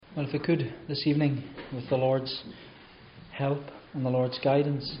Well, if we could this evening, with the Lord's help and the Lord's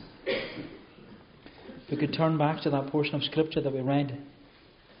guidance, if we could turn back to that portion of Scripture that we read,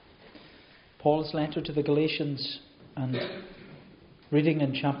 Paul's letter to the Galatians, and reading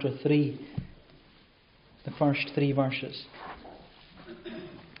in chapter 3, the first 3 verses.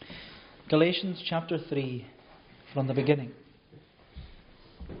 Galatians chapter 3, from the beginning.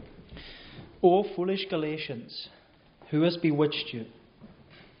 O foolish Galatians, who has bewitched you?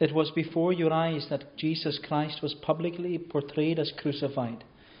 It was before your eyes that Jesus Christ was publicly portrayed as crucified.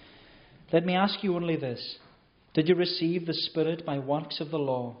 Let me ask you only this: did you receive the Spirit by works of the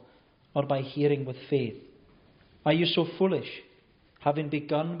law, or by hearing with faith? Are you so foolish? Having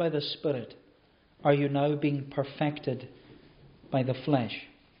begun by the Spirit, are you now being perfected by the flesh?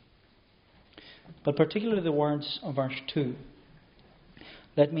 But particularly the words of verse 2.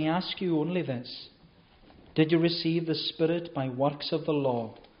 Let me ask you only this: did you receive the Spirit by works of the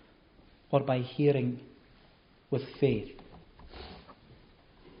law, or by hearing with faith?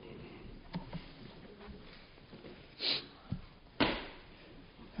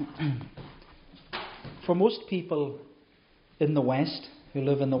 For most people in the West, who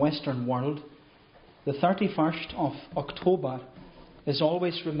live in the Western world, the 31st of October is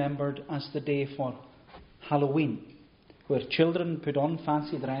always remembered as the day for Halloween, where children put on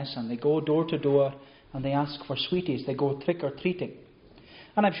fancy dress and they go door to door and they ask for sweeties. They go trick-or-treating.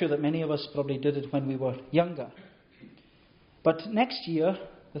 And I'm sure that many of us probably did it when we were younger. But next year,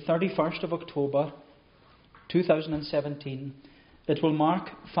 the 31st of October, 2017, it will mark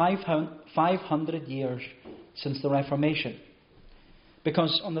 500 years since the Reformation.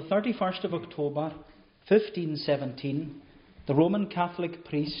 Because on the 31st of October, 1517, the Roman Catholic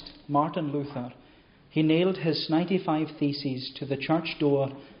priest Martin Luther, he nailed his 95 Theses to the church door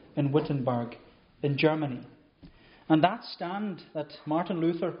in Wittenberg in Germany. And that stand that Martin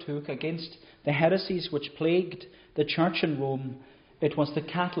Luther took against the heresies which plagued the church in Rome, it was the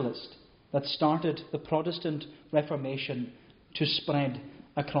catalyst that started the Protestant Reformation to spread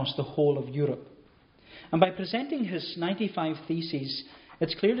across the whole of Europe. And by presenting his 95 Theses,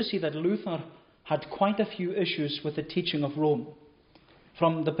 it's clear to see that Luther had quite a few issues with the teaching of Rome.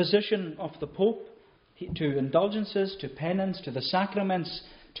 From the position of the Pope, to indulgences, to penance, to the sacraments,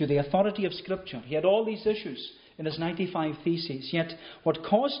 to the authority of Scripture. He had all these issues in his 95 Theses. Yet what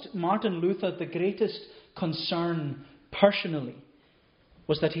caused Martin Luther the greatest concern personally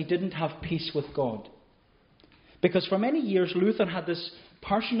was that he didn't have peace with God. Because for many years Luther had this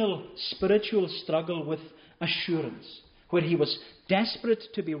personal spiritual struggle with assurance, where he was desperate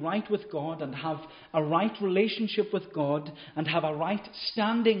to be right with God and have a right relationship with God and have a right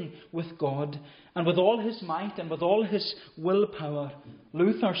standing with God. And with all his might and with all his willpower,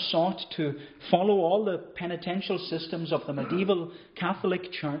 Luther sought to follow all the penitential systems of the medieval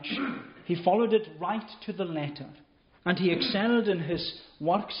Catholic Church. He followed it right to the letter. And he excelled in his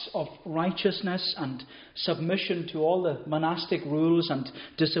works of righteousness and submission to all the monastic rules and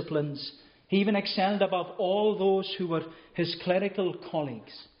disciplines. He even excelled above all those who were his clerical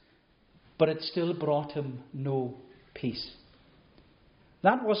colleagues. But it still brought him no peace.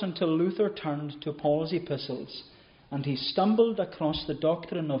 That was until Luther turned to Paul's epistles and he stumbled across the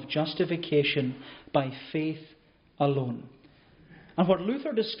doctrine of justification by faith alone. And what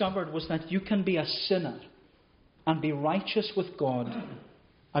Luther discovered was that you can be a sinner and be righteous with God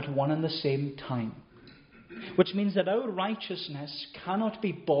at one and the same time. Which means that our righteousness cannot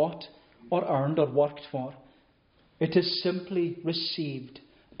be bought or earned or worked for. It is simply received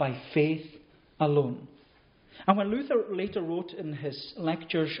by faith alone. And when Luther later wrote in his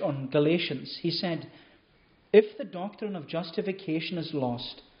lectures on Galatians, he said, if the doctrine of justification is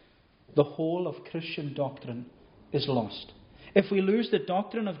lost, the whole of Christian doctrine is lost. If we lose the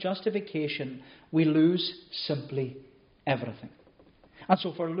doctrine of justification, we lose simply everything. And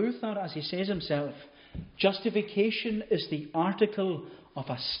so for Luther, as he says himself, justification is the article of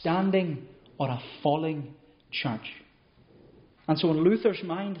a standing or a falling church. And so in Luther's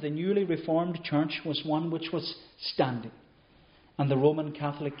mind, the newly reformed church was one which was standing, and the Roman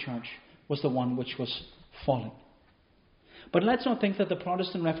Catholic Church was the one which was falling. But let's not think that the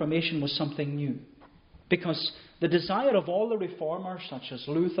Protestant Reformation was something new, because the desire of all the reformers, such as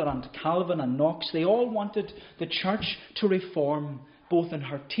Luther and Calvin and Knox, they all wanted the church to reform, both in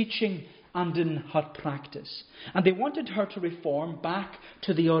her teaching and in her practice. And they wanted her to reform back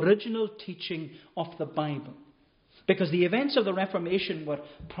to the original teaching of the Bible. Because the events of the Reformation were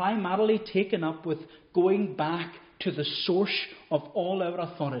primarily taken up with going back to the source of all our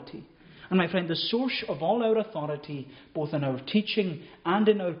authority. And my friend, the source of all our authority, both in our teaching and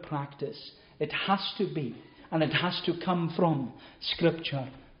in our practice, it has to be, and it has to come from Scripture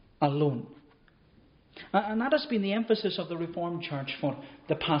alone. And that has been the emphasis of the Reformed Church for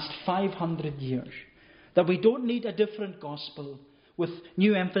the past 500 years. That we don't need a different gospel with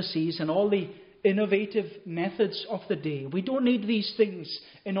new emphases and all the innovative methods of the day. We don't need these things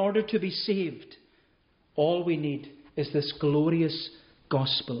in order to be saved. All we need is this glorious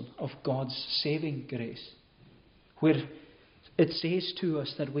gospel of God's saving grace, where it says to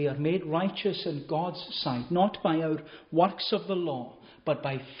us that we are made righteous in God's sight, not by our works of the law, but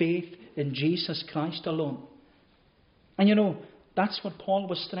by faith in Jesus Christ alone. And you know, that's what Paul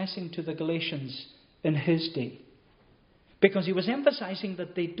was stressing to the Galatians in his day. Because he was emphasizing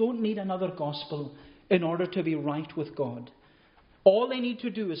that they don't need another gospel in order to be right with God. All they need to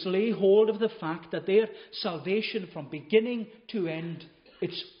do is lay hold of the fact that their salvation from beginning to end,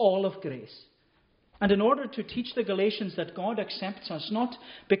 it's all of grace. And in order to teach the Galatians that God accepts us not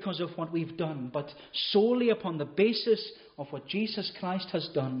because of what we've done, but solely upon the basis of what Jesus Christ has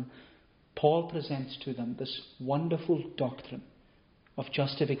done, Paul presents to them this wonderful doctrine of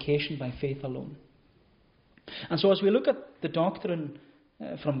justification by faith alone. And so as we look at the doctrine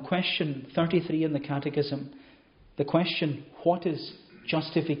from question 33 in the Catechism, the question, what is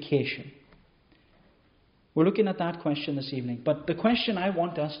justification? We're looking at that question this evening. But the question I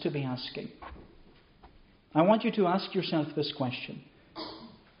want us to be asking, I want you to ask yourself this question: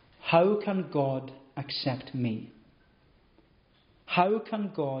 how can God accept me? How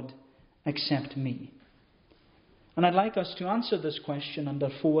can God accept me? And I'd like us to answer this question under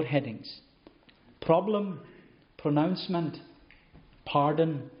 4 headings: problem, pronouncement,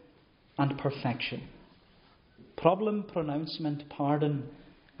 pardon, and perfection. Problem, pronouncement, pardon,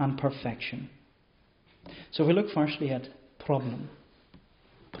 and perfection. So we look firstly at problem.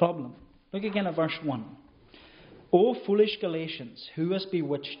 Problem. Look again at verse 1. O foolish Galatians, who has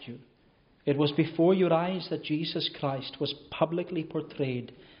bewitched you? It was before your eyes that Jesus Christ was publicly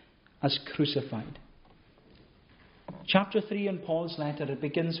portrayed as crucified. Chapter 3 in Paul's letter, it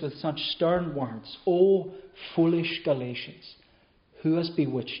begins with such stern words. O foolish Galatians, who has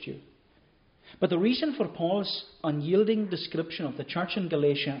bewitched you? But the reason for Paul's unyielding description of the church in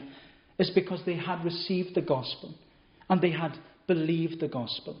Galatia is because they had received the gospel and they had believed the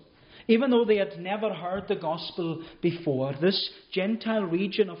gospel. Even though they had never heard the gospel before, this Gentile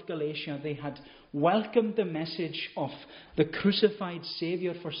region of Galatia, they had welcomed the message of the crucified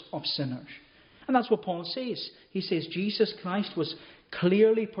Saviour of sinners. And that's what Paul says. He says Jesus Christ was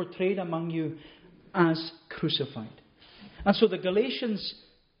clearly portrayed among you as crucified. And so the Galatians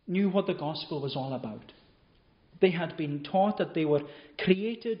knew what the gospel was all about. They had been taught that they were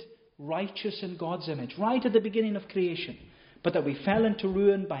created righteous in God's image, right at the beginning of creation, but that we fell into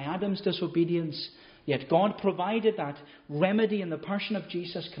ruin by Adam's disobedience. Yet God provided that remedy in the person of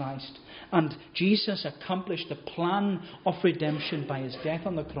Jesus Christ, and Jesus accomplished the plan of redemption by his death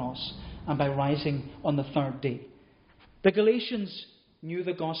on the cross and by rising on the 3rd day. The Galatians knew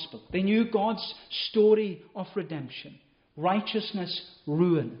the gospel. They knew God's story of redemption. Righteousness,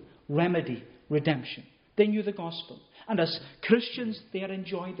 ruin, remedy, redemption. They knew the gospel. And as Christians, they had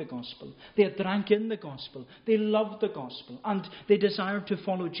enjoyed the gospel. They had drank in the gospel. They loved the gospel. And they desired to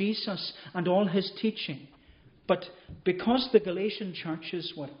follow Jesus and all his teaching. But because the Galatian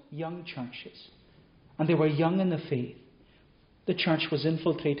churches were young churches, and they were young in the faith, the church was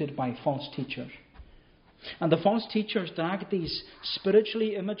infiltrated by false teachers. And the false teachers dragged these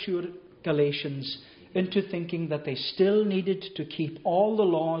spiritually immature Galatians into thinking that they still needed to keep all the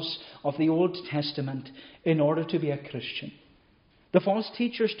laws of the Old Testament in order to be a Christian. The false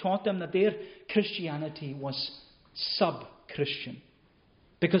teachers taught them that their Christianity was sub-Christian.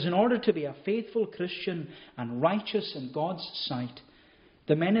 Because in order to be a faithful Christian and righteous in God's sight,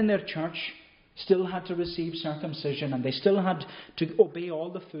 the men in their church still had to receive circumcision, and they still had to obey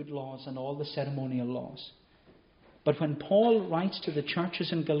all the food laws and all the ceremonial laws. But when Paul writes to the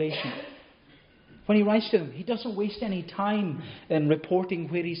churches in Galatia, when he writes to them, he doesn't waste any time in reporting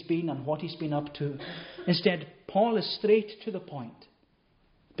where he's been and what he's been up to. Instead, Paul is straight to the point.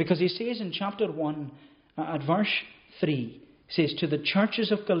 Because he says in chapter 1, at verse 3, he says, to the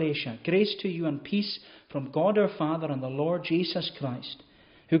churches of Galatia, grace to you and peace from God our Father and the Lord Jesus Christ,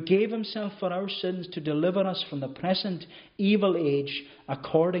 who gave himself for our sins to deliver us from the present evil age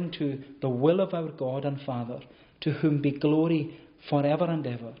according to the will of our God and Father, to whom be glory forever and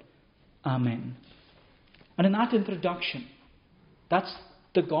ever. Amen. And in that introduction, that's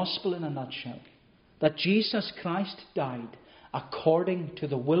the gospel in a nutshell. That Jesus Christ died according to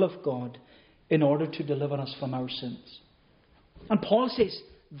the will of God in order to deliver us from our sins. And Paul says,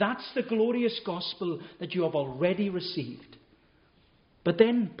 that's the glorious gospel that you have already received. But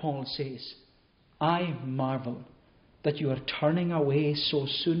then Paul says, I marvel that you are turning away so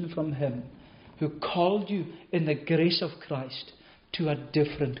soon from Him who called you in the grace of Christ to a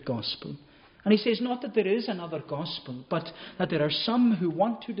different gospel. And he says not that there is another gospel, but that there are some who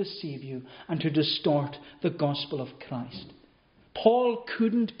want to deceive you and to distort the gospel of Christ. Paul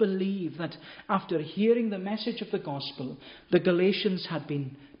couldn't believe that after hearing the message of the gospel, the Galatians had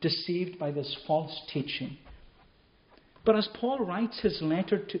been deceived by this false teaching. But as Paul writes his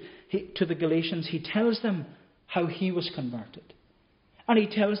letter to the Galatians, he tells them how he was converted. And he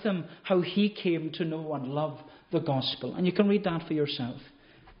tells them how he came to know and love the gospel. And you can read that for yourself.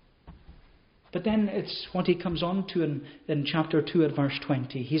 But then it's what he comes on to in chapter 2 at verse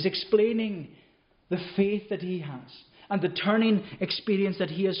 20. He's explaining the faith that he has and the turning experience that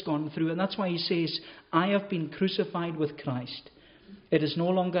he has gone through. And that's why he says, I have been crucified with Christ. It is no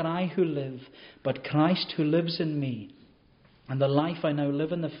longer I who live, but Christ who lives in me. And the life I now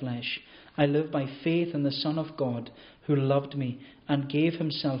live in the flesh, I live by faith in the Son of God who loved me and gave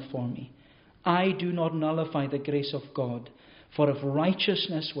himself for me. I do not nullify the grace of God, for if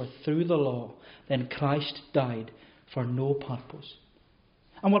righteousness were through the law, then Christ died for no purpose.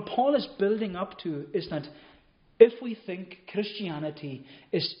 And what Paul is building up to is that if we think Christianity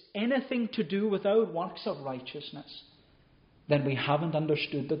is anything to do without works of righteousness, then we haven't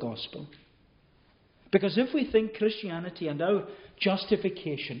understood the gospel. Because if we think Christianity and our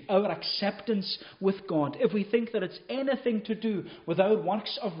justification, our acceptance with God, if we think that it's anything to do without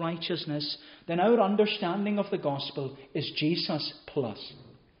works of righteousness, then our understanding of the gospel is Jesus plus.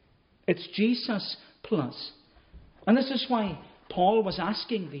 It's Jesus plus. And this is why Paul was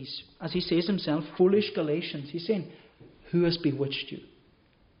asking these, as he says himself, foolish Galatians. He's saying, who has bewitched you?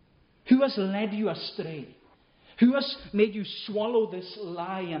 Who has led you astray? Who has made you swallow this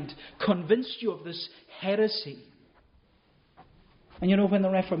lie and convinced you of this heresy? And you know, when the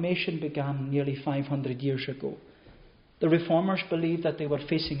Reformation began nearly 500 years ago, the Reformers believed that they were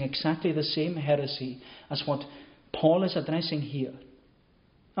facing exactly the same heresy as what Paul is addressing here.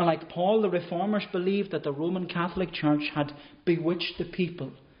 And like Paul, the Reformers believed that the Roman Catholic Church had bewitched the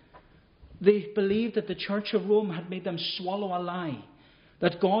people. They believed that the Church of Rome had made them swallow a lie,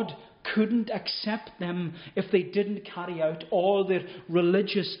 that God couldn't accept them if they didn't carry out all their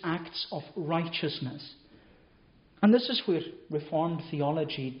religious acts of righteousness. And this is where Reformed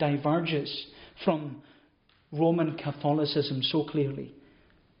theology diverges from Roman Catholicism so clearly.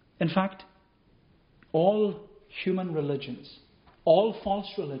 In fact, all human religions, all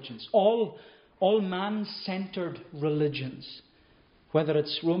false religions, all man-centered religions, whether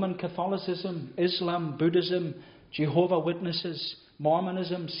it's Roman Catholicism, Islam, Buddhism, Jehovah's Witnesses,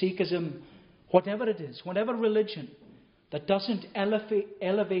 Mormonism, Sikhism, whatever it is, whatever religion that doesn't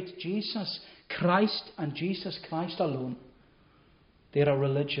elevate Jesus Christ and Jesus Christ alone, they're a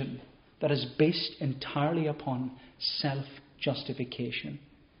religion that is based entirely upon self-justification,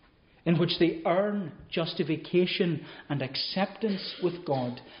 in which they earn justification and acceptance with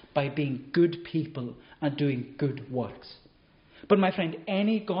God by being good people and doing good works. But my friend,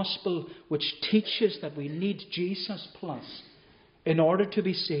 any gospel which teaches that we need Jesus plus in order to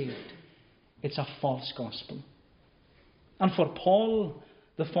be saved, it's a false gospel. And for Paul,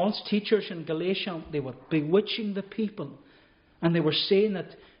 the false teachers in Galatia, they were bewitching the people. And they were saying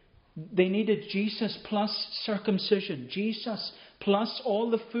that they needed Jesus plus circumcision, Jesus plus all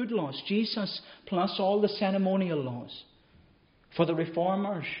the food laws, Jesus plus all the ceremonial laws. For the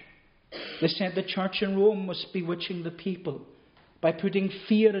Reformers, they said the church in Rome was bewitching the people by putting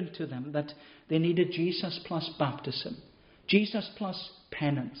fear into them that they needed Jesus plus baptism, Jesus plus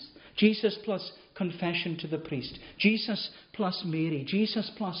penance, Jesus plus confession to the priest, Jesus plus Mary,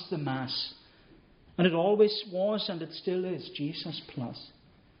 Jesus plus the Mass. And it always was and it still is Jesus plus.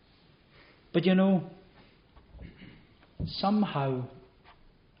 But you know, somehow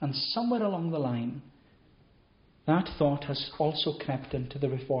and somewhere along the line, that thought has also crept into the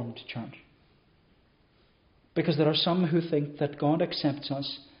Reformed Church. Because there are some who think that God accepts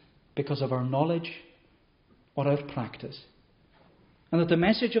us because of our knowledge or our practice. And that the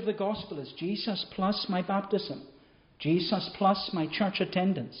message of the gospel is Jesus plus my baptism, Jesus plus my church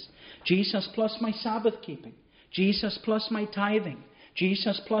attendance, Jesus plus my Sabbath keeping, Jesus plus my tithing,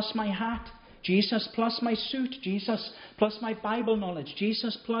 Jesus plus my hat, Jesus plus my suit, Jesus plus my Bible knowledge,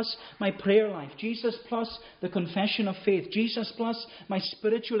 Jesus plus my prayer life, Jesus plus the confession of faith, Jesus plus my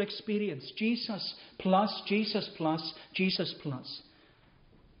spiritual experience, Jesus plus, Jesus plus, Jesus plus.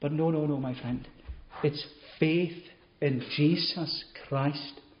 But no, my friend. It's faith in Jesus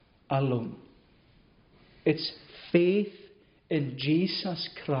Christ alone. It's faith in Jesus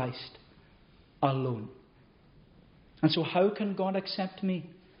Christ alone. And so how can God accept me?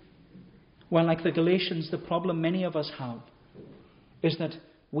 Well, like the Galatians, the problem many of us have is that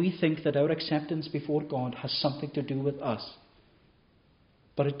we think that our acceptance before God has something to do with us.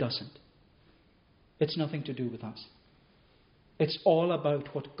 But it doesn't. It's nothing to do with us. It's all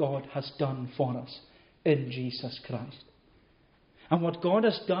about what God has done for us in Jesus Christ. And what God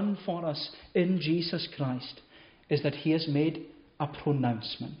has done for us in Jesus Christ is that He has made a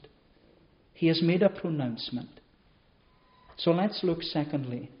pronouncement. He has made a pronouncement. So let's look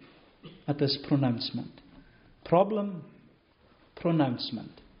secondly at this pronouncement. Problem,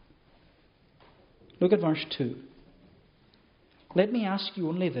 pronouncement. Look at verse 2. Let me ask you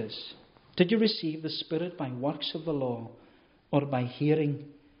only this. Did you receive the Spirit by works of the law or by hearing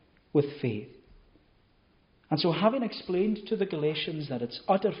with faith? And so, having explained to the Galatians that it's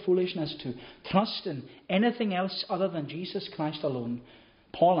utter foolishness to trust in anything else other than Jesus Christ alone,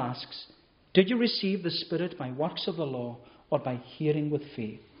 Paul asks, did you receive the Spirit by works of the law or by hearing with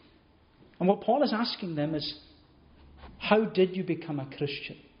faith? And what Paul is asking them is, how did you become a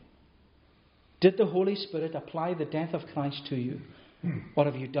Christian? Did the Holy Spirit apply the death of Christ to you, or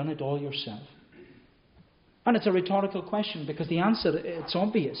have you done it all yourself? And it's a rhetorical question because the answer, it's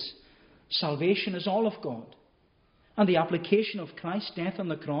obvious. Salvation is all of God. And the application of Christ's death on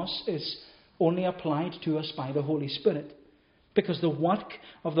the cross is only applied to us by the Holy Spirit. Because the work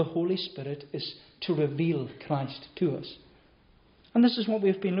of the Holy Spirit is to reveal Christ to us. And this is what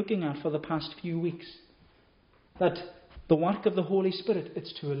we've been looking at for the past few weeks. That the work of the Holy Spirit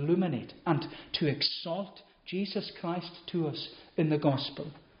is to illuminate and to exalt Jesus Christ to us in the gospel.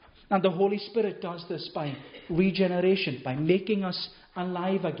 And the Holy Spirit does this by regeneration, by making us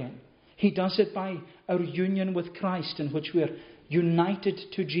alive again. He does it by our union with Christ, in which we are united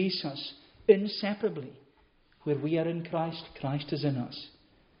to Jesus inseparably. Where we are in Christ, Christ is in us.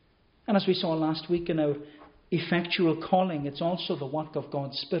 And as we saw last week in our effectual calling, it's also the work of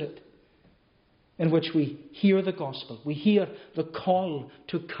God's Spirit, in which we hear the gospel. We hear the call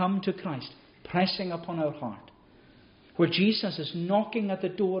to come to Christ, pressing upon our heart. Where Jesus is knocking at the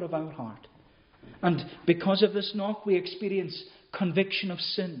door of our heart. And because of this knock, we experience conviction of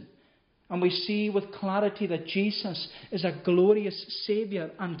sin. And we see with clarity that Jesus is a glorious Saviour,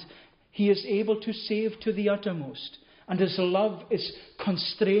 and He is able to save to the uttermost. And His love is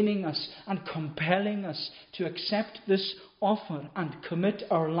constraining us and compelling us to accept this offer and commit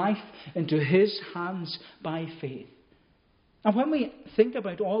our life into His hands by faith. And when we think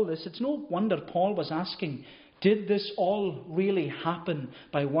about all this, it's no wonder Paul was asking, did this all really happen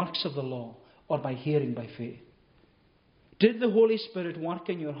by works of the law or by hearing by faith? Did the Holy Spirit work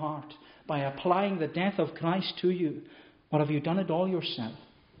in your heart by applying the death of Christ to you, or have you done it all yourself?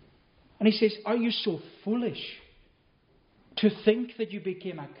 And he says, are you so foolish to think that you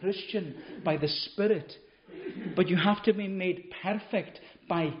became a Christian by the Spirit, but you have to be made perfect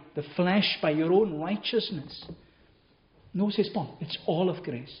by the flesh, by your own righteousness? No, says Paul, it's all of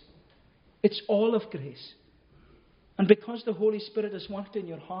grace. It's all of grace. And because the Holy Spirit has worked in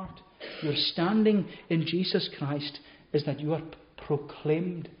your heart, your standing in Jesus Christ is that you are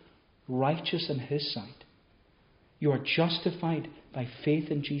proclaimed righteous in His sight. You are justified by faith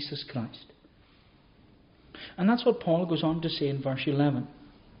in Jesus Christ. And that's what Paul goes on to say in verse 11.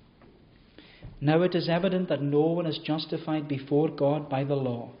 Now it is evident that no one is justified before God by the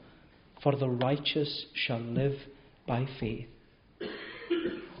law, for the righteous shall live by faith.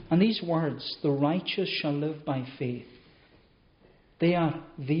 And these words, the righteous shall live by faith, they are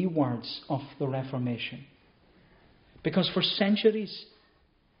the words of the Reformation. Because for centuries,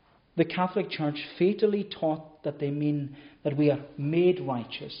 the Catholic Church fatally taught that they mean that we are made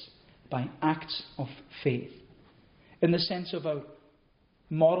righteous by acts of faith, in the sense of a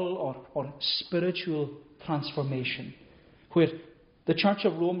moral or spiritual transformation, where the Church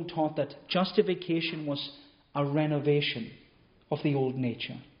of Rome taught that justification was a renovation of the old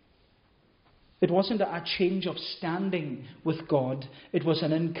nature. It wasn't a change of standing with God. It was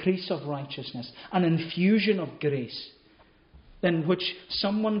an increase of righteousness, an infusion of grace, in which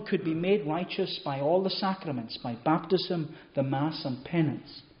someone could be made righteous by all the sacraments, by baptism, the Mass, and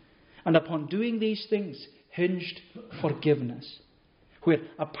penance. And upon doing these things, hinged forgiveness, where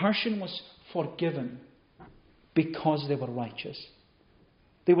a person was forgiven because they were righteous.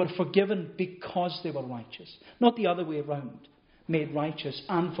 They were forgiven because they were righteous, not the other way around, made righteous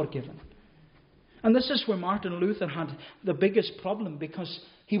and forgiven. And this is where Martin Luther had the biggest problem, because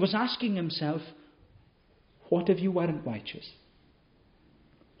he was asking himself, what if you weren't righteous?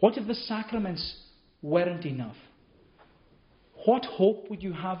 What if the sacraments weren't enough? What hope would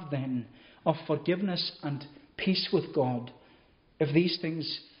you have then of forgiveness and peace with God if these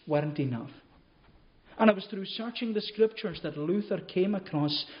things weren't enough? And it was through searching the Scriptures that Luther came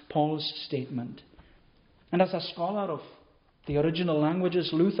across Paul's statement. And as a scholar of the original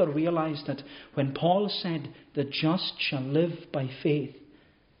languages, Luther realized that when Paul said, "The just shall live by faith,"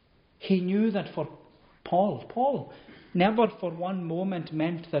 he knew that for Paul never for one moment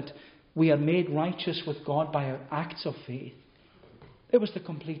meant that we are made righteous with God by our acts of faith. It was the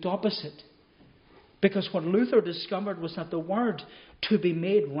complete opposite. Because what Luther discovered was that the word "to be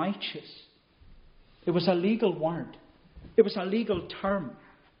made righteous," it was a legal word. It was a legal term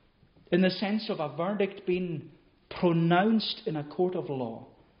in the sense of a verdict being pronounced in a court of law.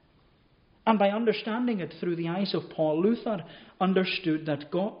 And by understanding it through the eyes of Paul, Luther understood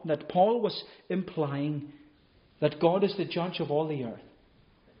that Paul was implying that God is the judge of all the earth.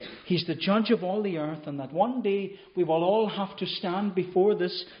 He's the judge of all the earth, and that one day we will all have to stand before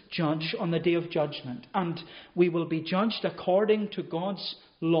this judge on the day of judgment. And we will be judged according to God's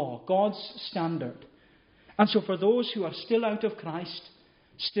law, God's standard. And so for those who are still out of Christ,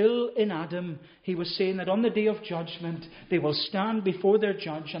 still in Adam, he was saying that on the day of judgment, they will stand before their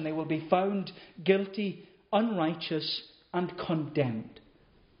judge and they will be found guilty, unrighteous, and condemned.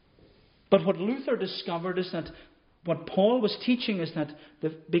 But what Luther discovered is that what Paul was teaching is that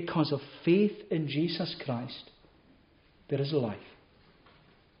because of faith in Jesus Christ, there is life.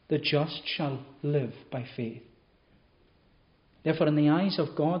 The just shall live by faith. Therefore, in the eyes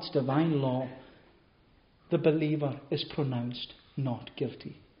of God's divine law, the believer is pronounced not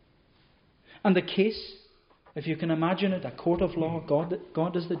guilty. And the case, if you can imagine it, a court of law,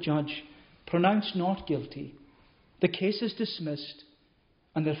 God is the judge, pronounced not guilty. The case is dismissed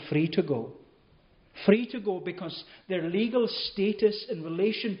and they're free to go. Free to go because their legal status in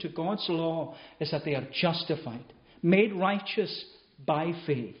relation to God's law is that they are justified, made righteous by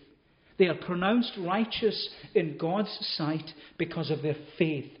faith. They are pronounced righteous in God's sight because of their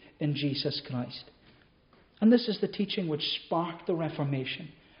faith in Jesus Christ. And this is the teaching which sparked the Reformation.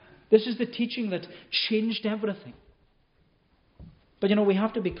 This is the teaching that changed everything. But we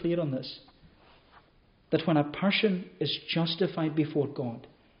have to be clear on this. That when a person is justified before God,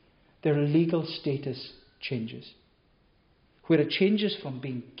 their legal status changes. Where it changes from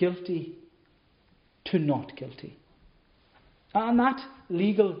being guilty to not guilty. And that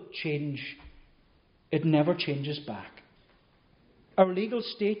legal change, it never changes back. Our legal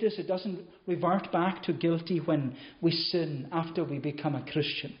status, it doesn't revert back to guilty when we sin after we become a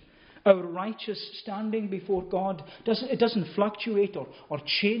Christian. Our righteous standing before God, it doesn't fluctuate or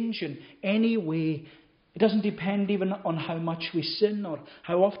change in any way. It doesn't depend even on how much we sin or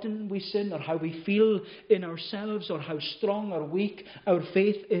how often we sin or how we feel in ourselves or how strong or weak our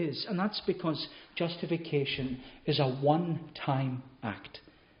faith is. And that's because justification is a one-time act.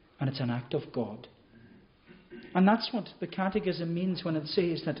 And it's an act of God. And that's what the Catechism means when it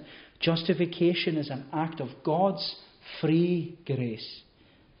says that justification is an act of God's free grace.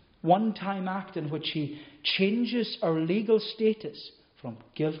 One-time act in which He changes our legal status from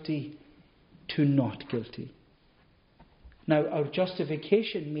guilty to not guilty. Now, our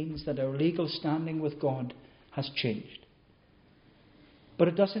justification means that our legal standing with God has changed. But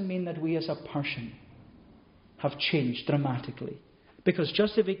it doesn't mean that we as a person have changed dramatically. Because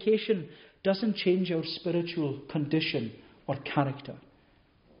justification doesn't change our spiritual condition or character.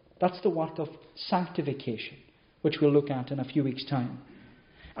 That's the work of sanctification, which we'll look at in a few weeks' time.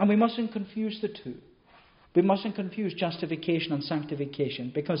 And we mustn't confuse the two. We mustn't confuse justification and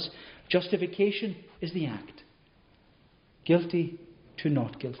sanctification, because justification is the act. Guilty to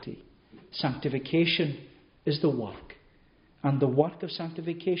not guilty. Sanctification is the work. And the work of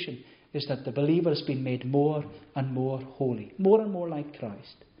sanctification is that the believer has been made more and more holy, more and more like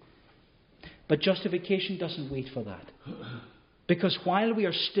Christ. But justification doesn't wait for that. Because while we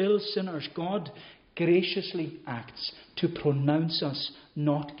are still sinners, God graciously acts to pronounce us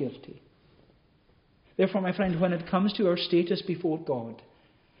not guilty. Therefore, my friend, when it comes to our status before God,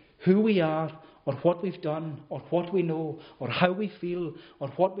 who we are, or what we've done, or what we know, or how we feel, or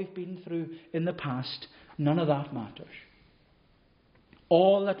what we've been through in the past, none of that matters.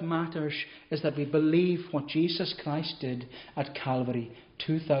 All that matters is that we believe what Jesus Christ did at Calvary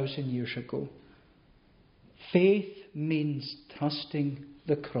 2,000 years ago. Faith means trusting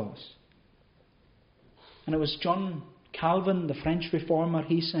the cross. And it was John Calvin, the French reformer,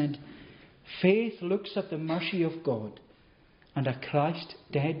 he said, faith looks at the mercy of God and a Christ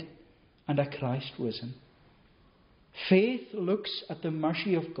dead and a Christ risen. Faith looks at the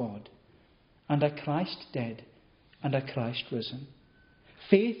mercy of God and a Christ dead and a Christ risen.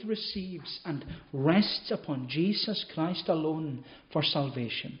 Faith receives and rests upon Jesus Christ alone for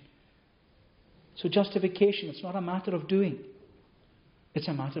salvation. So justification, it's not a matter of doing. It's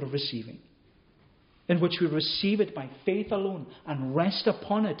a matter of receiving. in which we receive it by faith alone and rest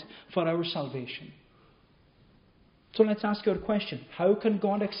upon it for our salvation. So let's ask our question. How can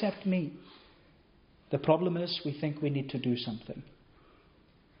God accept me? The problem is we think we need to do something.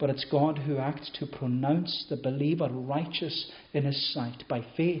 But it's God who acts to pronounce the believer righteous in His sight by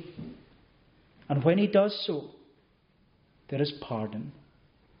faith. And when He does so, there is pardon.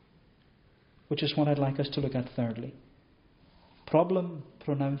 Which is what I'd like us to look at thirdly. Problem,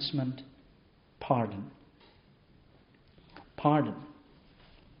 pronouncement, pardon. Pardon.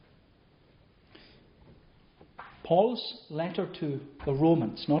 Paul's letter to the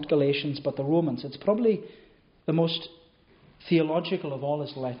Romans, not Galatians, but the Romans, it's probably the most theological of all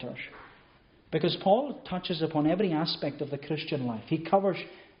his letters. Because Paul touches upon every aspect of the Christian life. He covers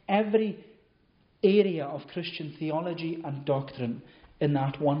every area of Christian theology and doctrine in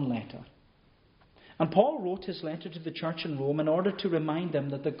that one letter. And Paul wrote his letter to the church in Rome in order to remind them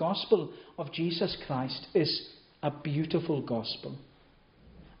that the gospel of Jesus Christ is a beautiful gospel.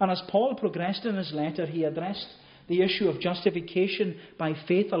 And as Paul progressed in his letter, he addressed the issue of justification by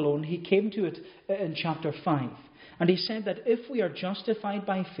faith alone. He came to it in chapter 5. And he said that if we are justified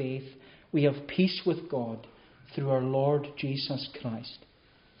by faith, we have peace with God through our Lord Jesus Christ.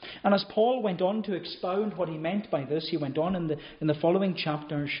 And as Paul went on to expound what he meant by this, he went on in the following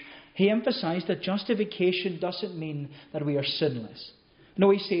chapters, he emphasized that justification doesn't mean that we are sinless. No,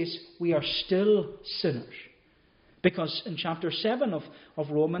 he says we are still sinners. Because in chapter 7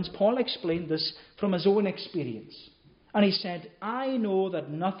 of Romans, Paul explained this from his own experience. And he said, I know that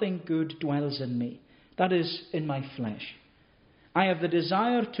nothing good dwells in me, that is, in my flesh. I have the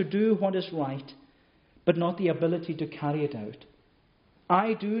desire to do what is right, but not the ability to carry it out.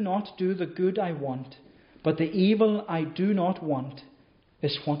 I do not do the good I want, but the evil I do not want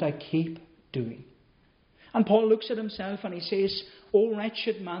is what I keep doing. And Paul looks at himself and he says, O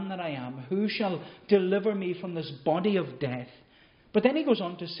wretched man that I am, who shall deliver me from this body of death? But then he goes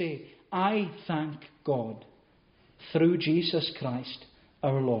on to say, I thank God through Jesus Christ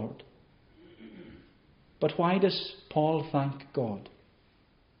our Lord. But why does Paul thank God?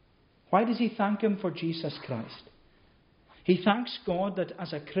 Why does he thank Him for Jesus Christ? He thanks God that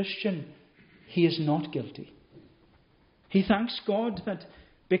as a Christian, he is not guilty. He thanks God that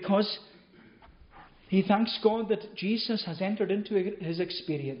Jesus has entered into his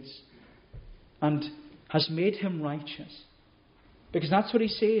experience and has made him righteous. Because that's what he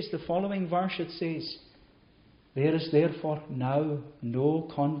says. The following verse, it says, there is therefore now no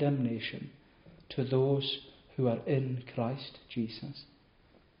condemnation to those who are in Christ Jesus.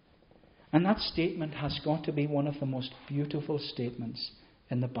 And that statement has got to be one of the most beautiful statements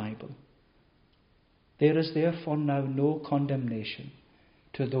in the Bible. There is therefore now no condemnation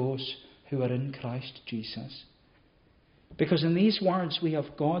to those who are in Christ Jesus. Because in these words we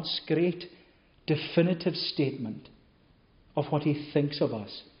have God's great definitive statement of what He thinks of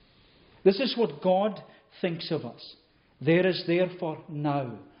us. This is what God thinks of us. There is therefore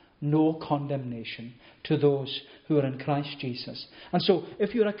now no condemnation to those who are in Christ Jesus. And so,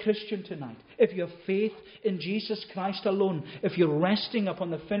 if you're a Christian tonight, if you have faith in Jesus Christ alone, if you're resting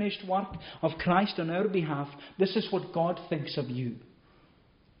upon the finished work of Christ on our behalf, this is what God thinks of you.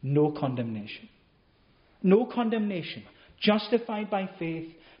 No condemnation. No condemnation. Justified by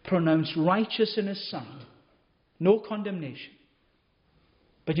faith, pronounced righteous in His sight. No condemnation.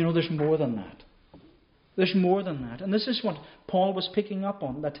 But you know, there's more than that. There's more than that. And this is what Paul was picking up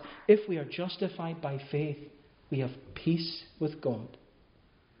on, that if we are justified by faith, we have peace with God.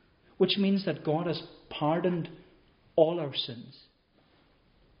 Which means that God has pardoned all our sins.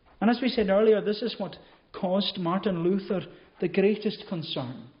 And as we said earlier, this is what caused Martin Luther the greatest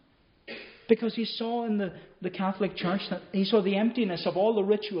concern. Because he saw in the Catholic Church that he saw the emptiness of all the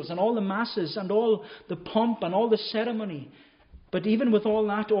rituals and all the masses and all the pomp and all the ceremony. But even with all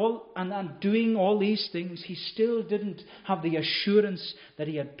that, and doing all these things, he still didn't have the assurance that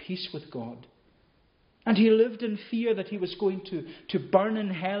he had peace with God. And he lived in fear that he was going to burn in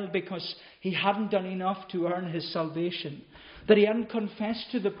hell because he hadn't done enough to earn his salvation. That he hadn't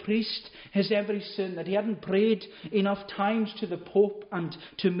confessed to the priest his every sin. That he hadn't prayed enough times to the Pope and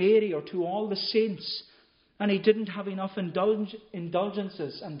to Mary or to all the saints. And he didn't have enough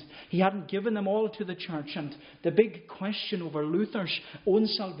indulgences, and he hadn't given them all to the church. And the big question over Luther's own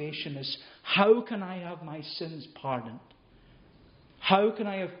salvation is, how can I have my sins pardoned? How can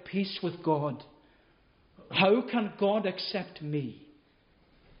I have peace with God? How can God accept me?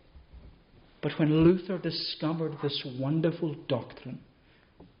 But when Luther discovered this wonderful doctrine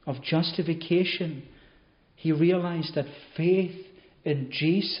of justification, he realized that faith in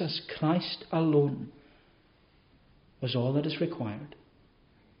Jesus Christ alone was all that is required.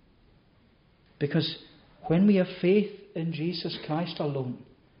 Because when we have faith in Jesus Christ alone,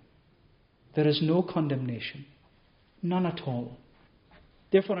 there is no condemnation. None at all.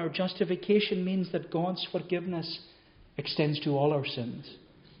 Therefore, our justification means that God's forgiveness extends to all our sins.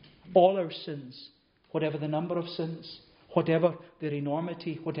 All our sins, whatever the number of sins, whatever their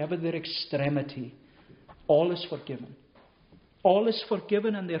enormity, whatever their extremity, all is forgiven. All is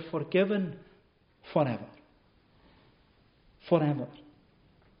forgiven, and they're forgiven forever. Forever.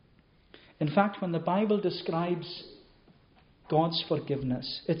 In fact, when the Bible describes God's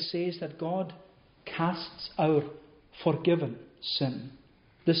forgiveness, it says that God casts our forgiven sin,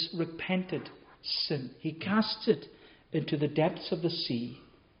 this repented sin, He casts it into the depths of the sea,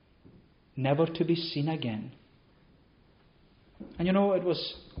 never to be seen again. And you know, it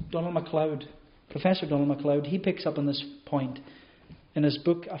was Donald MacLeod, Professor Donald MacLeod, he picks up on this point in his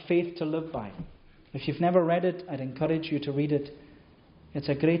book, A Faith to Live By. If you've never read it, I'd encourage you to read it. It's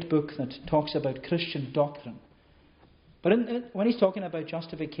a great book that talks about Christian doctrine. But when he's talking about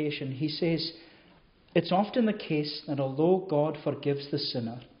justification, he says, it's often the case that although God forgives the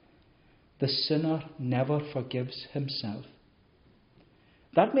sinner never forgives himself.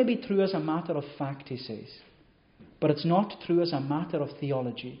 That may be true as a matter of fact, he says, but it's not true as a matter of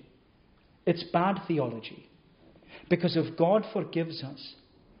theology. It's bad theology. Because if God forgives us,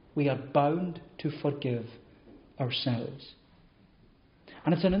 we are bound to forgive ourselves.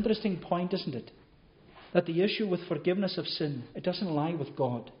 And it's an interesting point, isn't it? That the issue with forgiveness of sin, it doesn't lie with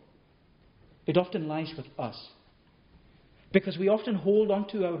God. It often lies with us. Because we often hold on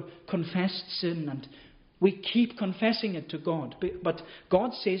to our confessed sin and we keep confessing it to God. But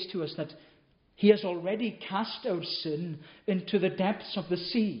God says to us that He has already cast our sin into the depths of the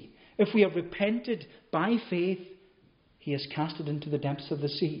sea. If we have repented by faith, He has cast it into the depths of the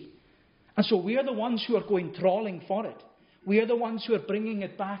sea. And so we are the ones who are going trawling for it. We are the ones who are bringing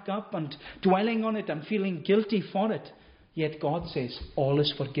it back up and dwelling on it and feeling guilty for it. Yet God says, all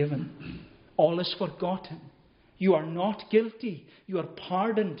is forgiven. All is forgotten. You are not guilty. You are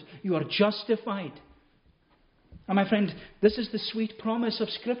pardoned. You are justified. And my friend, this is the sweet promise of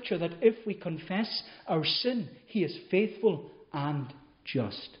Scripture, that if we confess our sin, He is faithful and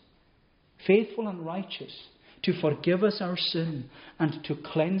just. Faithful and righteous to forgive us our sin and to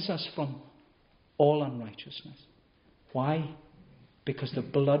cleanse us from all unrighteousness. Why? Because the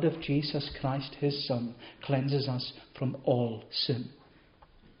blood of Jesus Christ, His Son, cleanses us from all sin.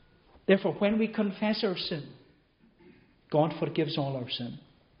 Therefore, when we confess our sin, God forgives all our sin.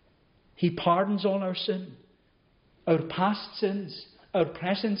 He pardons all our sin. Our past sins, our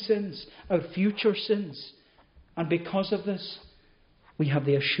present sins, our future sins. And because of this, we have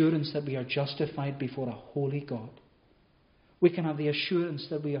the assurance that we are justified before a holy God. We can have the assurance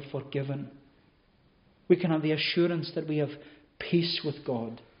that we are forgiven. We can have the assurance that we have peace with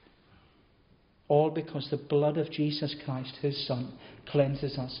God. All because the blood of Jesus Christ, His Son,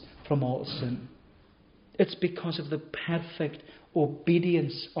 cleanses us from all sin. It's because of the perfect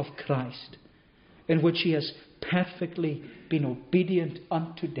obedience of Christ, in which He has perfectly been obedient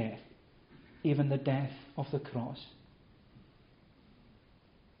unto death, even the death of the cross.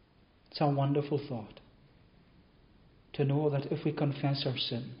 It's a wonderful thought to know that if we confess our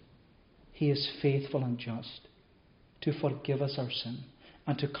sin, He is faithful and just to forgive us our sin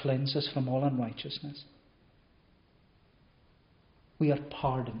and to cleanse us from all unrighteousness. We are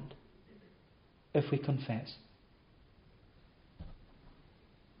pardoned if we confess.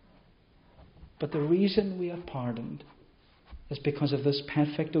 But the reason we are pardoned is because of this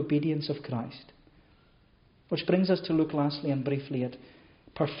perfect obedience of Christ. Which brings us to look lastly and briefly at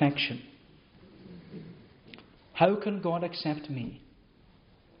perfection. How can God accept me?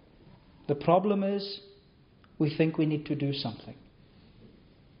 The problem is, we think we need to do something.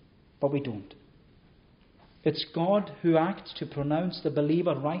 But we don't. It's God who acts to pronounce the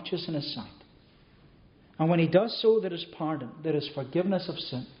believer righteous in His sight. And when He does so, there is pardon, there is forgiveness of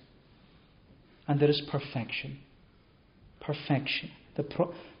sin, and there is perfection. Perfection. The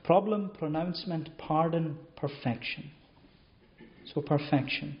problem, pronouncement, pardon, perfection. So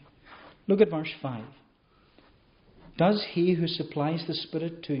perfection. Look at verse 5. Does He who supplies the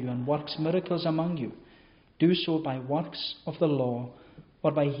Spirit to you and works miracles among you do so by works of the law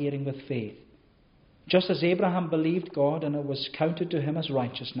or by hearing with faith? Just as Abraham believed God and it was counted to him as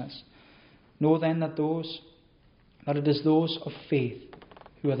righteousness, know then that it is those of faith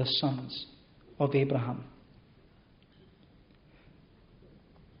who are the sons of Abraham.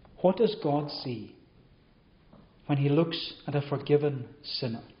 What does God see when He looks at a forgiven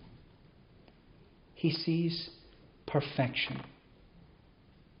sinner? He sees perfection.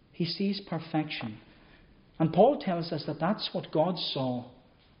 He sees perfection. And Paul tells us that that's what God saw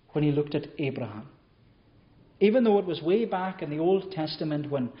when he looked at Abraham. Even though it was way back in the Old Testament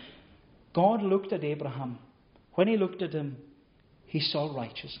when God looked at Abraham, when he looked at him, he saw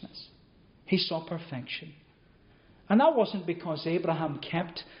righteousness. He saw perfection. And that wasn't because Abraham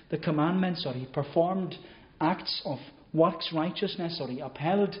kept the commandments or he performed acts of works righteousness or he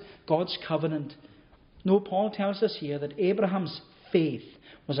upheld God's covenant. No, Paul tells us here that Abraham's faith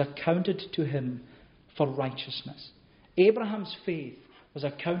was accounted to him for righteousness. Abraham's faith was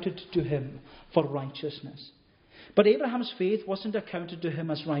accounted to him for righteousness. But Abraham's faith wasn't accounted to him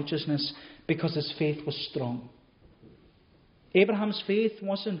as righteousness because his faith was strong. Abraham's faith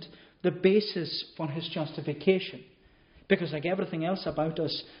wasn't the basis for his justification, because like everything else about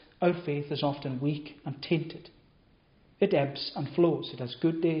us, our faith is often weak and tainted. It ebbs and flows. It has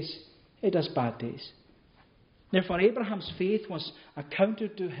good days, it has bad days. Therefore, Abraham's faith was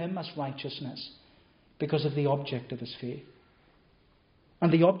accounted to him as righteousness because of the object of his faith.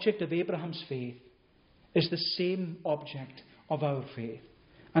 And the object of Abraham's faith is the same object of our faith,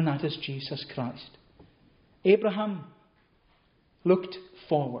 and that is Jesus Christ. Abraham looked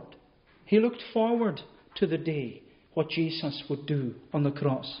forward. He looked forward to the day what Jesus would do on the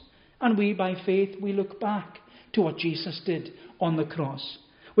cross. And we, by faith, we look back to what Jesus did on the cross,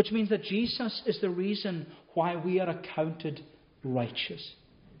 which means that Jesus is the reason why we are accounted righteous.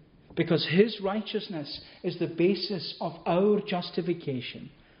 Because his righteousness is the basis of our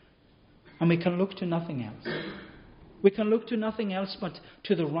justification. And we can look to nothing else. We can look to nothing else but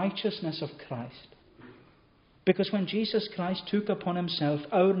to the righteousness of Christ. Because when Jesus Christ took upon himself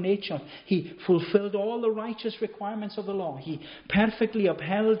our nature, he fulfilled all the righteous requirements of the law. He perfectly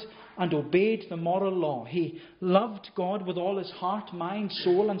upheld and obeyed the moral law. He loved God with all his heart, mind,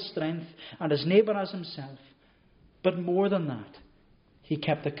 soul and strength, and his neighbour as himself. But more than that, he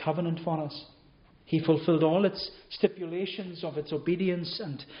kept the covenant for us. He fulfilled all its stipulations of its obedience,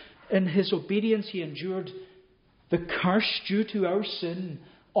 and in his obedience he endured the curse due to our sin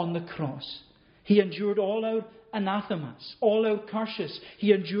on the cross. He endured all our anathemas, all our curses.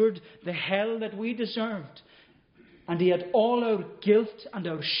 He endured the hell that we deserved. And he had all our guilt and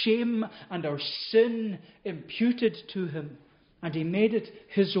our shame and our sin imputed to him. And he made it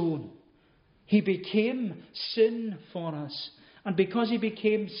his own. He became sin for us. And because he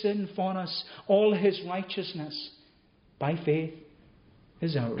became sin for us, all his righteousness, by faith,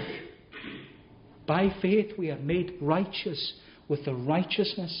 is ours. By faith we are made righteous with the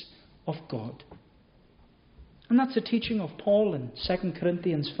righteousness of God. And that's the teaching of Paul in 2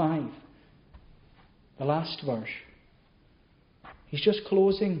 Corinthians 5, the last verse. He's just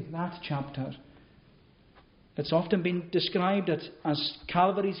closing that chapter. It's often been described as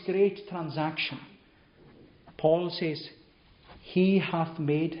Calvary's great transaction. Paul says, "He hath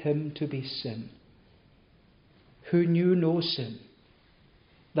made him to be sin, who knew no sin,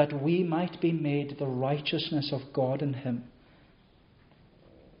 that we might be made the righteousness of God in him."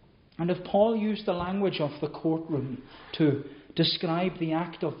 And if Paul used the language of the courtroom to describe the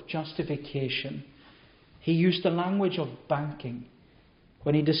act of justification, he used the language of banking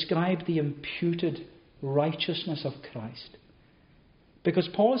when he described the imputed righteousness of Christ. Because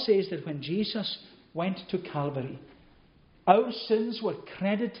Paul says that when Jesus went to Calvary, our sins were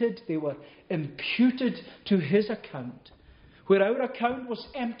credited, they were imputed to his account. Where our account was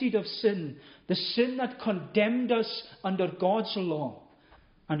emptied of sin, the sin that condemned us under God's law,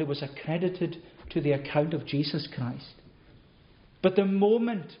 and it was accredited to the account of Jesus Christ. But the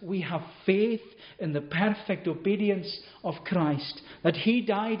moment we have faith in the perfect obedience of Christ, that he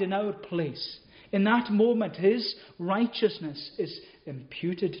died in our place, in that moment his righteousness is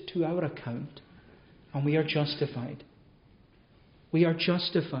imputed to our account, and we are justified. We are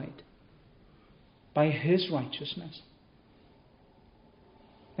justified by his righteousness.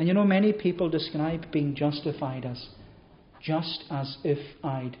 And you know, many people describe being justified as just as if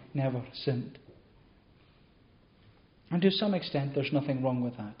I'd never sinned. And to some extent, there's nothing wrong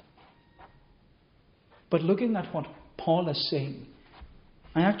with that. But looking at what Paul is saying,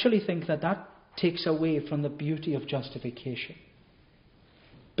 I actually think that takes away from the beauty of justification.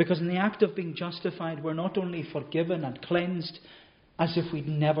 Because in the act of being justified, we're not only forgiven and cleansed as if we'd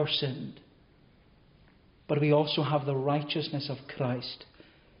never sinned, but we also have the righteousness of Christ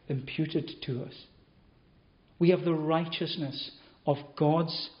imputed to us. We have the righteousness of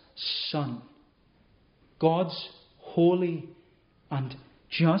God's Son, God's holy and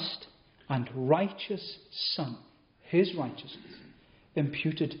just and righteous Son, his righteousness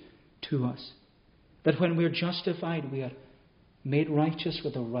imputed to us. That when we're justified, we are made righteous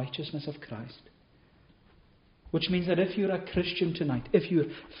with the righteousness of Christ. Which means that if you're a Christian tonight, if your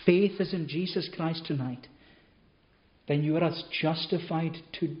faith is in Jesus Christ tonight, then you are as justified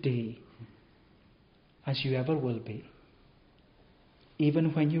today as you ever will be,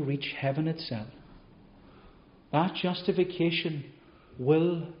 even when you reach heaven itself. That justification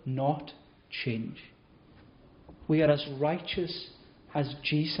will not change. We are as righteous as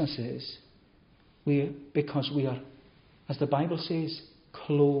Jesus is, because we are, as the Bible says,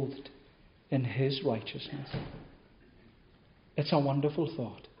 clothed in His righteousness. It's a wonderful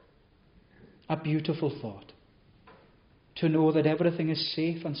thought, a beautiful thought, to know that everything is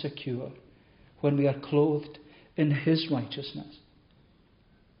safe and secure when we are clothed in His righteousness.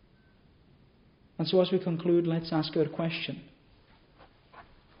 And so as we conclude, let's ask our question: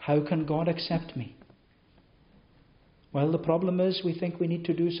 how can God accept me? Well, the problem is we think we need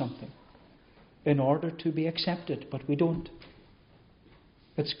to do something in order to be accepted, but we don't.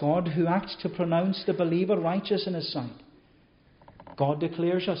 It's God who acts to pronounce the believer righteous in His sight. God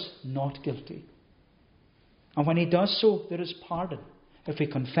declares us not guilty. And when He does so, there is pardon. If we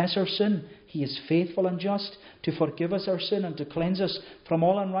confess our sin, He is faithful and just to forgive us our sin and to cleanse us from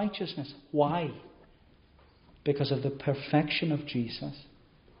all unrighteousness. Why? Because of the perfection of Jesus.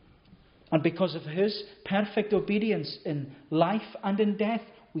 And because of His perfect obedience in life and in death,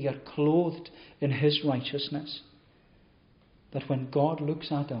 we are clothed in His righteousness. That when God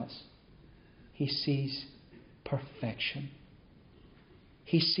looks at us, He sees perfection.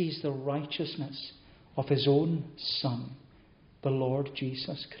 He sees the righteousness of His own Son, the Lord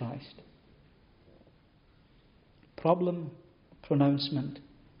Jesus Christ. Problem, pronouncement,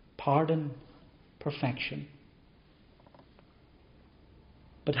 pardon, perfection.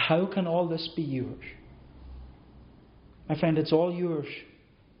 But how can all this be yours? My friend, it's all yours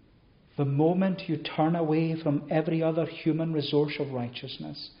the moment you turn away from every other human resource of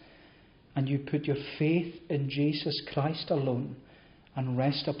righteousness and you put your faith in Jesus Christ alone and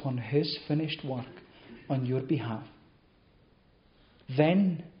rest upon His finished work on your behalf.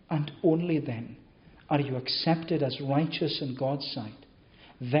 Then and only then are you accepted as righteous in God's sight.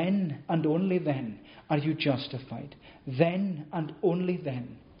 Then and only then are you justified. Then and only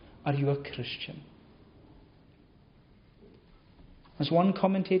then are you a Christian. As one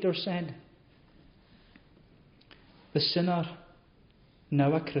commentator said, the sinner,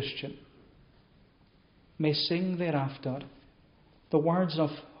 now a Christian, may sing thereafter the words of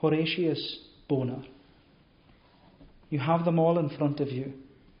Horatius Bonar. You have them all in front of you.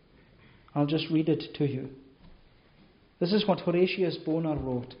 I'll just read it to you. This is what Horatius Bonar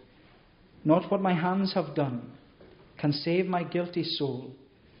wrote. Not what my hands have done can save my guilty soul.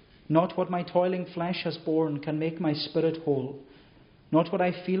 Not what my toiling flesh has borne can make my spirit whole. Not what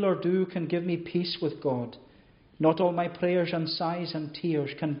I feel or do can give me peace with God. Not all my prayers and sighs and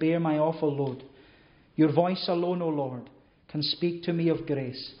tears can bear my awful load. Your voice alone, O Lord, can speak to me of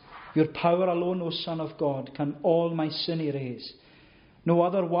grace. Your power alone, O Son of God, can all my sin erase. No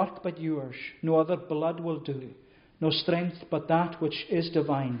other work but yours, no other blood will do. No strength but that which is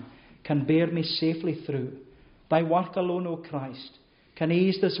divine can bear me safely through. Thy work alone, O Christ, can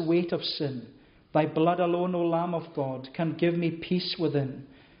ease this weight of sin. Thy blood alone, O Lamb of God, can give me peace within.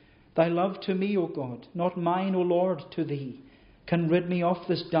 Thy love to me, O God, not mine, O Lord, to Thee, can rid me of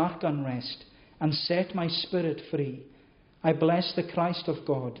this dark unrest and set my spirit free. I bless the Christ of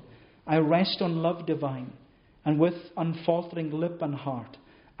God. I rest on love divine, and with unfaltering lip and heart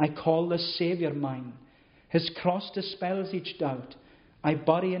I call this Saviour mine. His cross dispels each doubt. I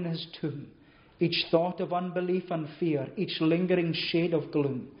bury in His tomb each thought of unbelief and fear, each lingering shade of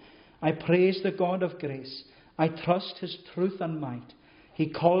gloom. I praise the God of grace. I trust His truth and might. He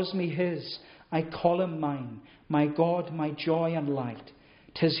calls me His. I call Him mine. My God, my joy and light.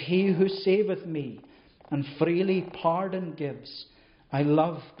 'Tis He who saveth me and freely pardon gives. I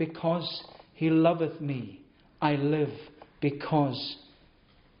love because He loveth me. I live because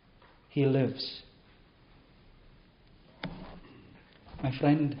He lives. My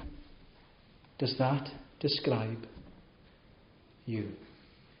friend, does that describe you?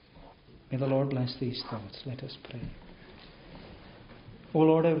 May the Lord bless these thoughts. Let us pray. O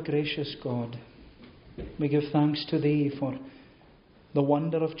Lord, our gracious God, we give thanks to Thee for the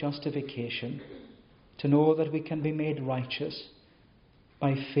wonder of justification, to know that we can be made righteous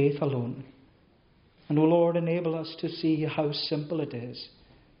by faith alone. And O Lord, enable us to see how simple it is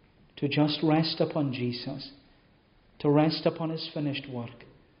to just rest upon Jesus, to rest upon His finished work,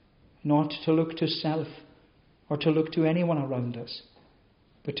 not to look to self or to look to anyone around us,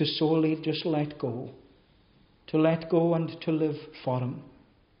 but to solely just let go. To let go and to live for Him.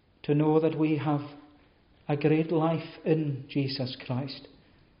 To know that we have a great life in Jesus Christ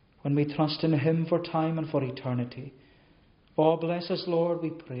when we trust in Him for time and for eternity. Oh, bless us, Lord, we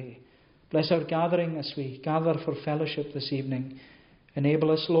pray. Bless our gathering as we gather for fellowship this evening.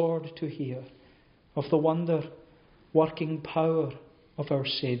 Enable us, Lord, to hear of the wonder-working power of our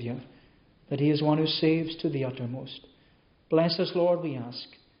Saviour, that He is one who saves to the uttermost. Bless us, Lord, we ask.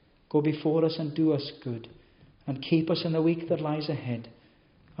 Go before us and do us good, and keep us in the week that lies ahead,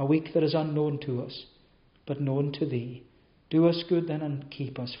 a week that is unknown to us, but known to Thee. Do us good then and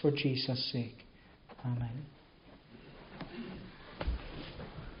keep us for Jesus' sake. Amen.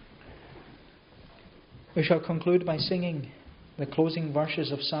 We shall conclude by singing the closing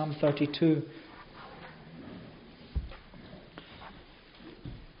verses of Psalm 32.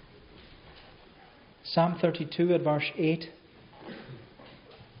 Psalm 32 at verse 8.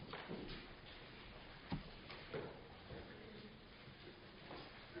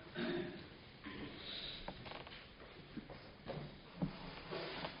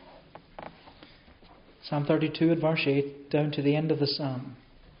 Psalm 32 at verse 8, down to the end of the psalm.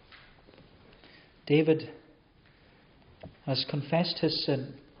 David has confessed his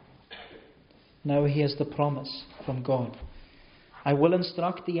sin. Now he has the promise from God. I will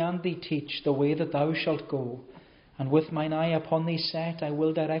instruct thee and thee teach the way that thou shalt go, and with mine eye upon thee set I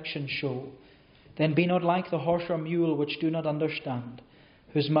will direction show. Then be not like the horse or mule which do not understand,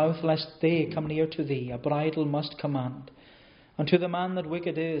 whose mouth lest they come near to thee a bridle must command. Unto the man that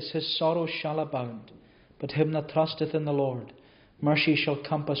wicked is his sorrow shall abound, but him that trusteth in the Lord mercy shall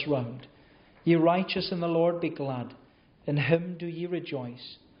compass round. Ye righteous in the Lord be glad, in Him do ye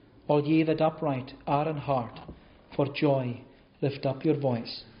rejoice. All ye that upright are in heart, for joy lift up your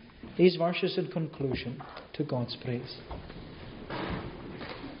voice. These verses in conclusion, to God's praise.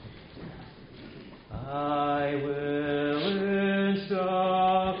 I will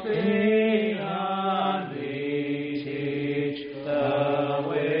instruct thee and thee teach the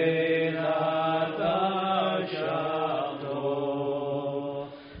way that thou shalt go,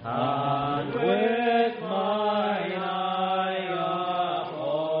 and with mine eye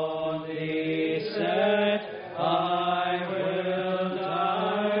upon thee set, I will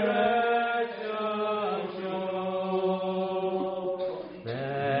direction show.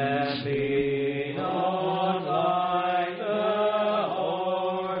 Then be not like the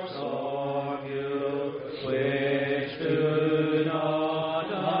horse or mule, which do not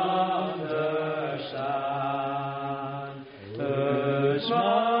understand, whose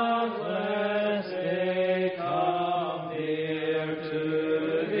mouth lest they come near to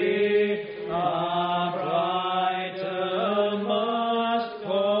thee, a bridle must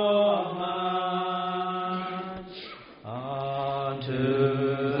command. Unto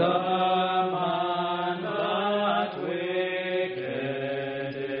the man that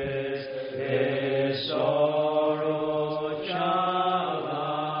wicked is, his sorrow shall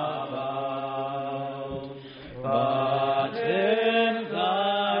abound. But him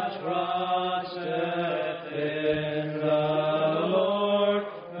that trusteth in the Lord,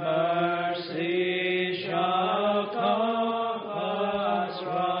 mercy shall compass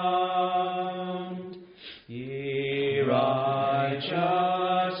round. Ye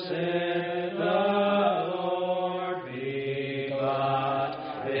righteous in the Lord be glad,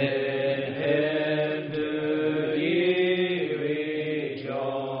 in Him do ye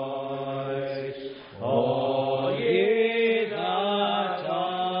rejoice. All ye that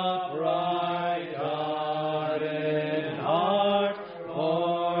upright are in heart,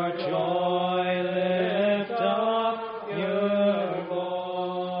 for joy lift up your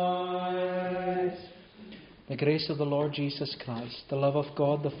voice. The grace of the Lord Jesus Christ, the love of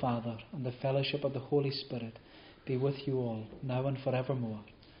God the Father, and the fellowship of the Holy Spirit be with you all, now and forevermore.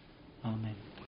 Amen.